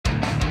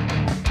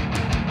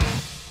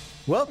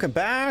Welcome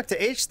back to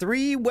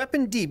H3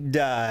 Weapon Deep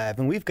Dive,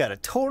 and we've got a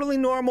totally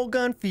normal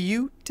gun for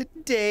you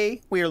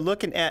today. We are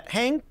looking at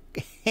Hand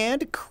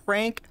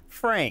Crank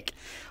Frank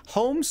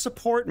Home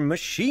Support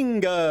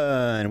Machine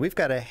Gun. We've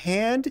got a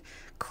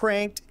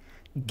hand-cranked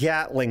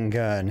Gatling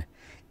gun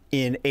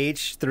in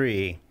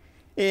H3.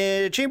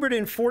 Chambered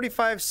in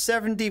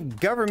 4570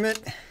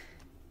 government,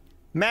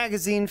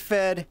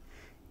 magazine-fed,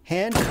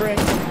 hand crank,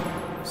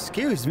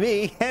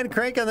 hand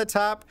crank on the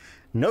top,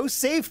 no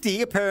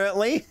safety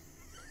apparently.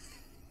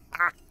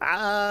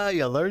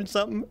 You learn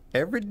something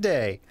every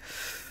day.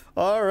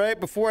 All right,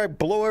 before I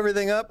blow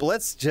everything up,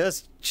 let's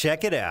just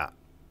check it out.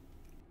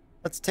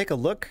 Let's take a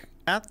look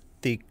at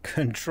the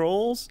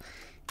controls.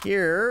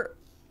 Here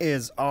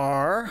is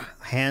our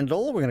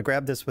handle. We're going to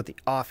grab this with the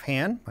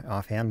offhand,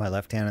 my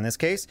left hand in this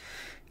case.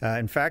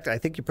 In fact, I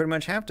think you pretty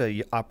much have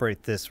to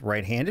operate this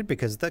right-handed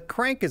because the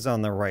crank is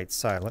on the right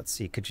side. Let's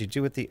see, could you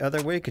do it the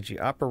other way? Could you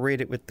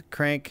operate it with the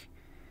crank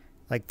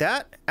like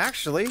that?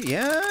 Actually,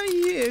 yeah,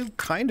 you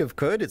kind of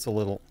could. It's a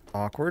little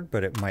awkward,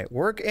 but it might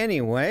work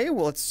anyway.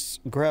 Well, let's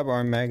grab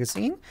our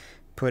magazine,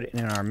 put it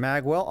in our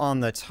mag well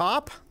on the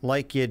top,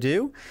 like you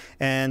do.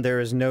 And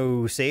there is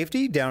no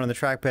safety. Down on the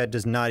trackpad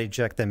does not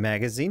eject the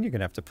magazine. You're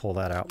going to have to pull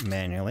that out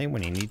manually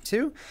when you need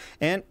to.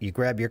 And you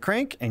grab your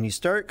crank and you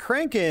start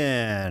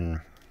cranking.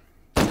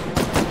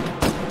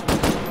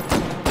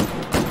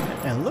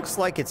 And it looks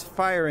like it's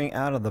firing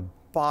out of the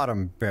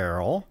bottom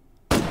barrel.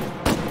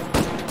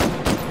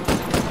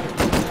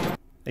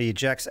 It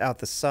ejects out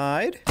the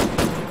side,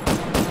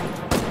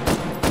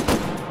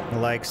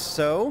 like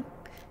so.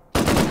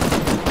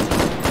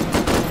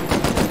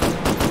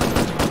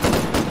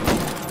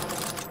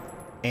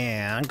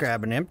 And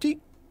grab an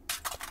empty,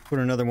 put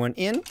another one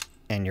in,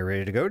 and you're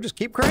ready to go. Just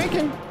keep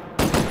cranking.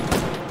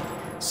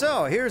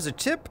 So here's a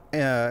tip,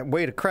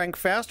 way to crank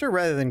faster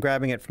rather than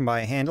grabbing it from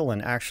by handle and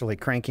actually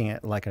cranking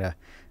it like a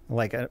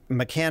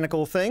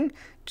mechanical thing.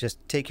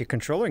 Just take your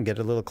controller and get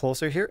a little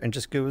closer here and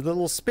just give it a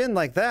little spin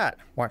like that.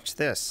 Watch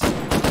this.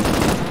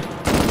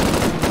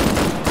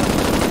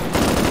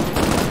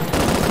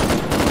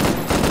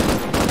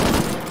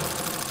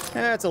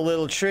 That's a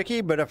little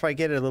tricky, but if I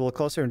get it a little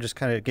closer and just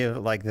kind of give it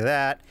like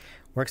that,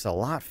 works a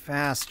lot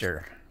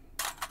faster.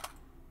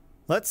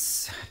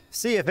 Let's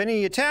see if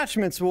any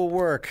attachments will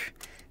work.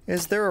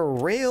 Is there a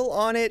rail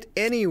on it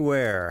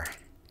anywhere?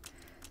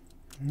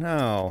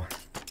 No.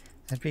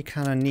 That'd be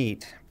kind of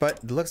neat,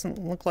 but it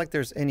doesn't look like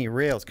there's any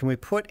rails. Can we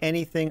put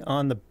anything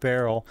on the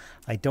barrel?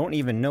 I don't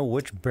even know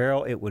which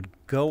barrel it would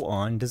go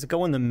on. Does it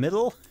go in the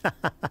middle?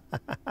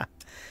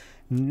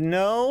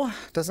 No,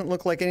 doesn't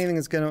look like anything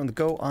is going to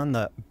go on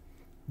the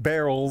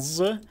barrels.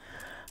 No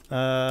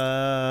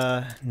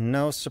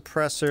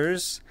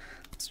suppressors.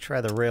 Let's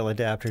try the rail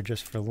adapter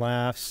just for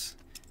laughs.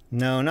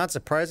 No, not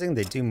surprising.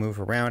 They do move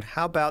around.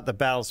 How about the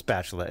battle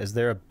spatula? Is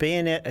there a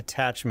bayonet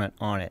attachment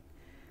on it?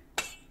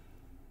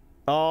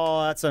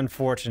 Oh, that's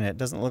unfortunate.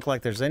 Doesn't look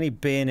like there's any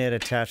bayonet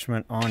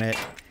attachment on it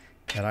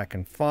that I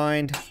can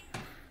find.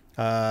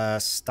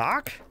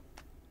 Stock?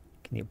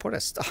 Can you put a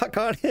stock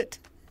on it?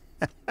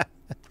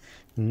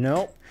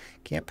 Nope.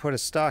 Can't put a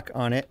stock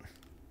on it.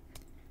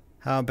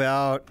 How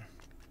about...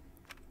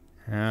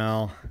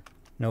 well,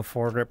 no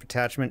foregrip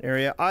attachment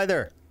area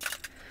either.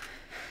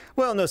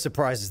 Well, no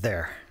surprises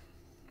there.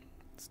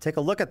 Let's take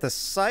a look at the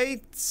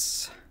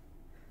sights.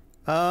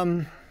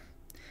 Can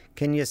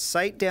you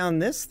sight down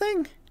this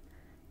thing?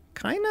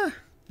 Kinda,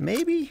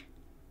 maybe.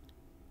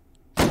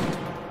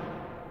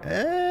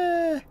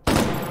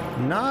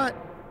 Not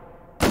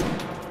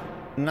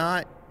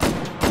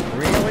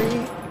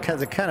really,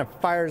 because it kind of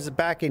fires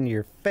back into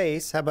your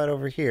face. How about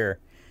over here?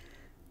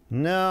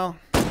 No,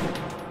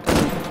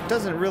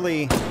 doesn't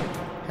really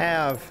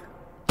have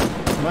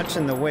much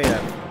in the way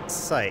of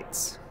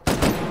sights.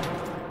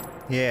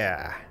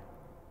 Yeah.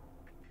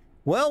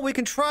 Well, we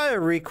can try a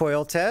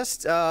recoil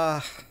test.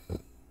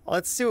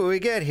 Let's see what we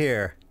get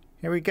here.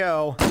 Here we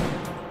go.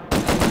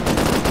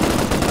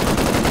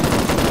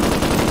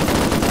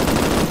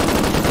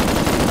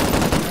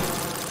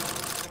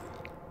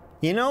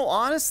 You know,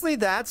 honestly,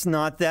 that's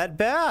not that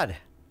bad.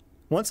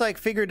 Once I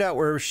figured out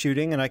where I was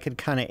shooting and I could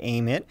kind of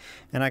aim it,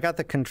 and I got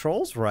the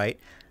controls right,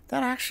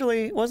 that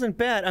actually wasn't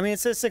bad. I mean, it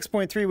says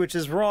 6.3, which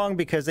is wrong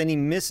because any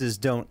misses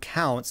don't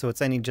count, so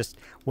it's any just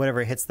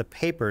whatever hits the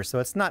paper, so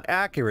it's not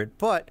accurate.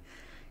 But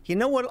you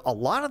know what? A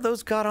lot of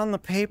those got on the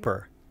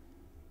paper.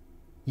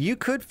 You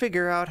could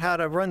figure out how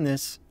to run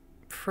this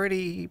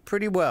pretty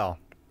well.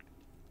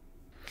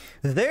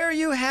 There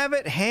you have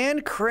it,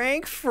 Hand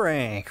Crank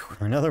Frank.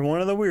 Another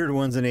one of the weird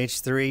ones in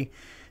H3,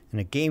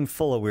 and a game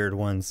full of weird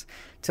ones.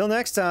 Till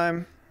next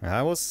time,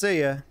 I will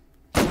see ya.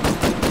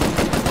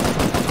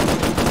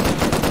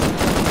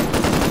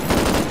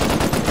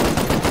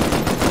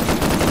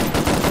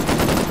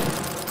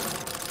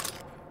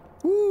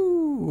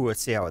 Woo!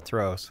 Let's see how it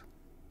throws.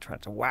 Trying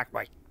to whack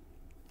my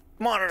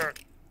monitor.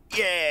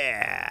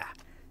 Yeah!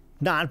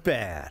 Not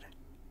bad.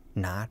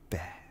 Not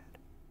bad.